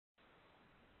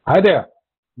Hi there,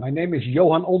 my name is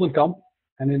Johan Oldenkamp,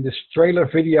 and in this trailer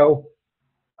video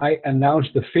I announced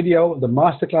the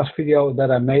masterclass video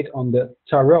that I made on the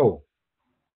tarot,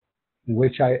 in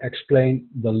which I explain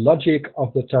the logic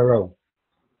of the tarot.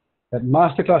 That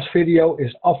masterclass video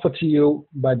is offered to you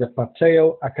by the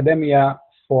Pateo Academia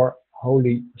for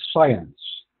Holy Science.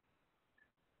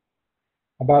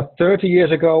 About 30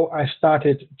 years ago I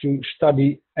started to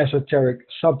study esoteric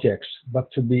subjects,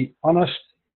 but to be honest,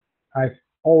 I've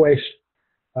always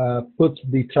put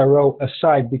the tarot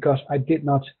aside because I did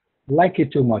not like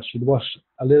it too much. It was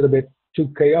a little bit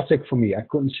too chaotic for me. I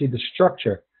couldn't see the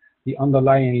structure, the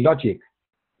underlying logic.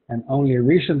 And only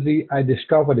recently I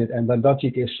discovered it, and the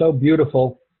logic is so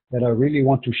beautiful that I really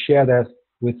want to share that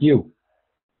with you.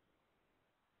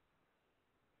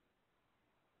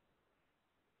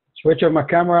 Switch on my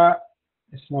camera,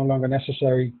 it's no longer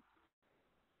necessary.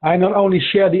 I not only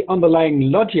share the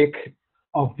underlying logic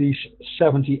of these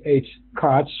 78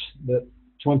 cards, the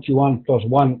 21 plus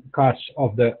 1 cards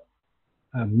of the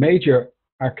major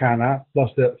arcana, plus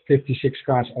the 56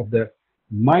 cards of the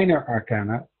minor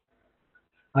arcana,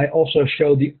 I also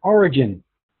show the origin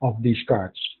of these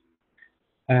cards.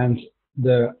 And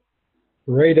the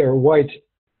Rider Waite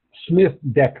Smith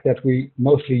deck that we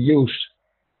mostly use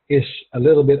is a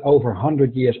little bit over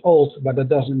 100 years old, but that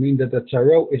doesn't mean that the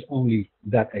tarot is only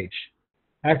that age.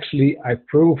 Actually, I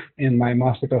prove in my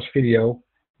masterclass video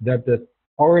that the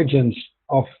origins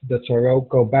of the tarot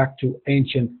go back to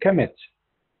ancient Kemet,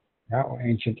 or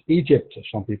ancient Egypt, as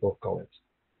some people call it.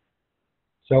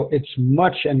 So it's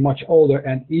much and much older,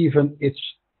 and even it's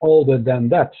older than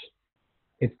that.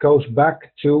 It goes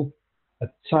back to a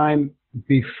time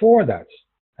before that,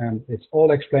 and it's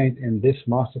all explained in this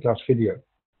masterclass video.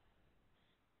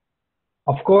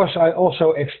 Of course, I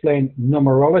also explain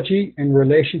numerology in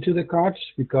relation to the cards,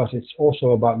 because it's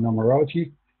also about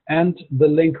numerology, and the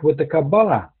link with the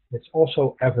Kabbalah. It's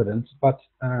also evident, but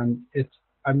I'm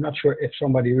not sure if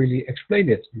somebody really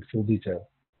explained it in full detail.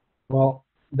 Well,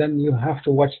 then you have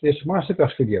to watch this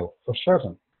masterclass video for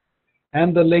certain.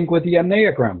 And the link with the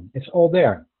Enneagram, it's all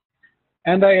there.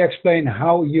 And I explain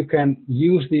how you can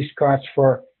use these cards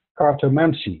for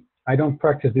cartomancy. I don't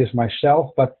practice this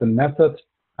myself, but the method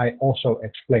I also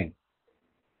explain.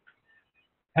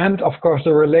 And of course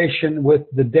the relation with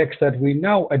the decks that we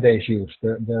nowadays use.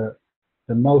 The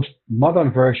most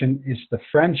modern version is the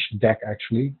French deck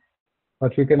actually,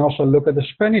 but we can also look at the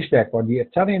Spanish deck or the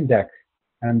Italian deck.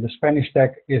 And the Spanish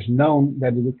deck is known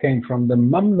that it came from the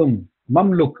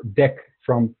Mamluk deck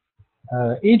from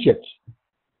Egypt.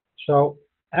 So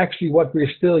actually what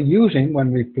we're still using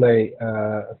when we play,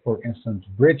 for instance,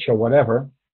 bridge or whatever,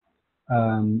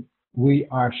 we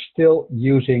are still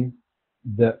using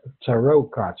the tarot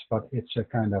cards, but it's a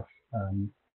kind of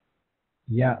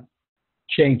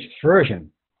changed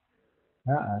version.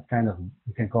 Kind of,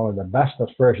 you can call it a bastard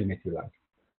version if you like.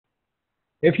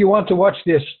 If you want to watch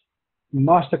this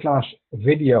masterclass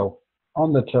video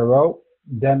on the tarot,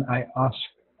 then I ask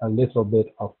a little bit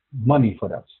of money for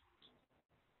that.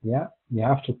 Yeah, you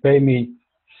have to pay me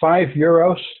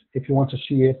 €5 if you want to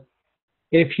see it.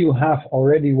 If you have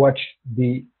already watched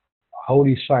the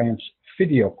Holy Science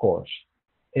video course.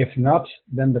 If not,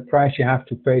 then the price you have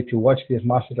to pay to watch this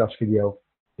masterclass video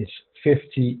is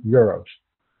 €50,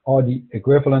 or the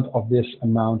equivalent of this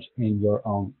amount in your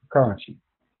own currency.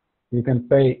 You can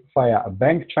pay via a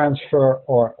bank transfer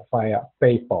or via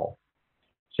PayPal.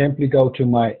 Simply go to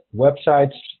my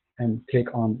website and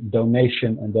click on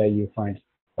donation, and there you find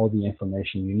all the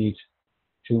information you need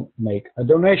to make a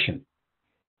donation.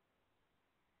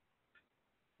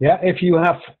 Yeah, if you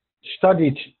have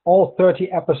studied all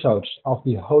 30 episodes of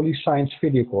the Holy Science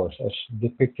video course as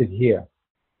depicted here,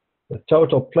 the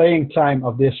total playing time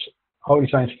of this Holy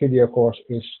Science video course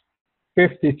is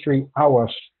 53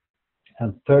 hours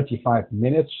and 35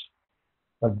 minutes,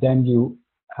 but then you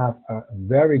have a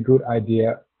very good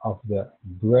idea of the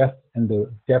breadth and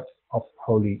the depth of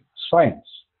Holy Science.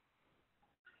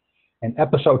 In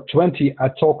episode 20 I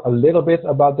talk a little bit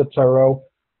about the tarot,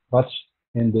 but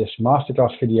in this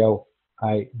masterclass video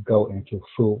I go into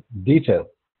full detail.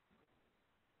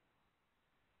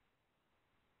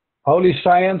 Holy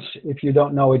Science, if you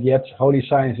don't know it yet, Holy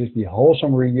Science is the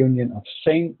wholesome reunion of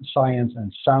sane science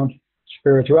and sound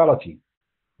spirituality.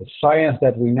 The science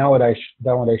that we nowadays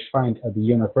find at the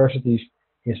universities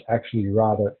is actually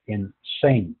rather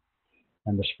insane.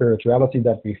 And the spirituality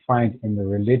that we find in the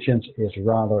religions is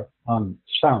rather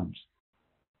unsound.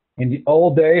 In the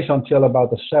old days, until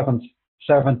about the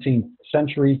 17th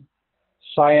century,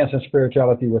 science and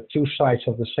spirituality were two sides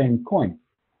of the same coin.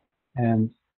 And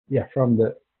yeah, from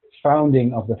the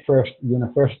founding of the first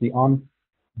university on,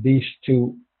 these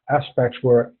two aspects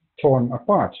were torn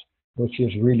apart, which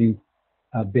is really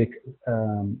a big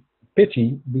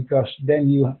pity, because then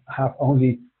you have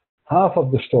only half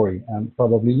of the story and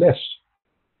probably less.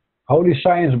 Holy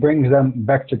science brings them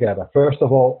back together. First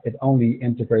of all, it only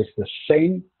integrates the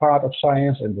sane part of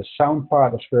science and the sound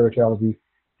part of spirituality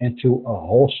into a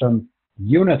wholesome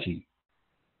unity,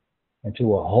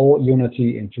 into a whole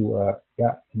unity, into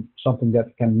something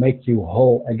that can make you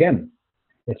whole again.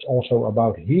 It's also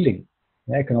about healing.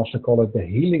 You can also call it the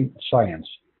healing science,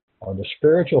 or the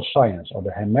spiritual science, or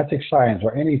the hermetic science,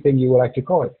 or anything you would like to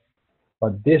call it.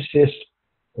 But this is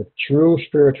the true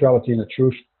spirituality and the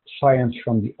true science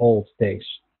from the old days.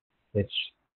 It's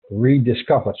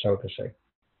rediscovered, so to say.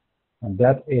 And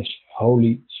that is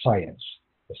holy science,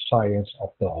 the science of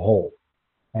the whole.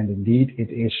 And indeed, it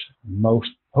is most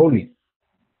holy.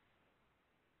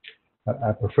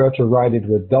 I prefer to write it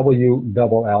with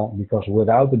W-double-L, because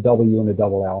without the W and the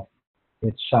double L,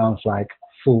 it sounds like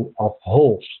full of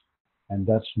holes. And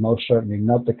that's most certainly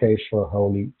not the case for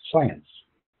holy science.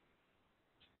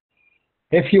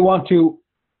 If you want to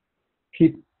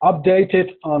keep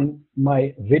updated on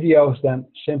my videos, then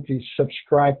simply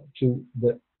subscribe to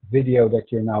the video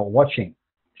that you're now watching.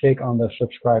 Click on the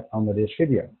subscribe under this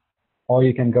video. Or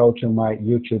you can go to my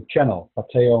YouTube channel,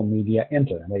 Pateo Media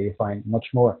Inter. There you find much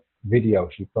more videos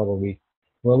you probably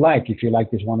will like, if you like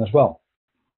this one as well.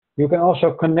 You can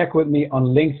also connect with me on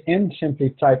LinkedIn.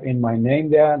 Simply type in my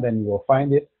name there, then you will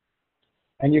find it.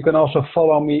 And you can also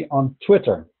follow me on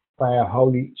Twitter via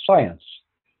Holy Science.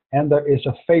 And there is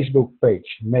a Facebook page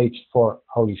made for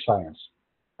Holy Science.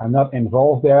 I'm not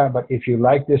involved there, but if you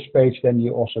like this page, then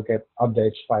you also get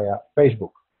updates via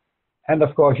Facebook. And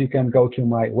of course, you can go to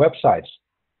my websites.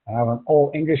 I have an all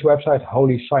English website,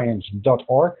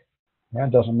 holyscience.org.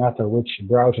 It doesn't matter which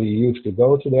browser you use to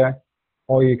go to there.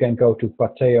 Or you can go to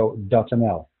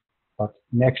pateo.nl. But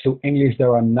next to English,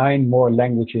 there are 9 more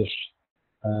languages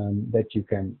that you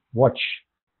can watch,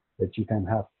 that you can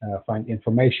find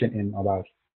information in about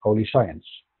holy science.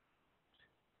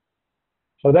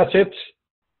 So that's it.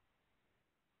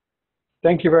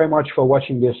 Thank you very much for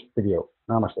watching this video.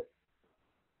 Namaste.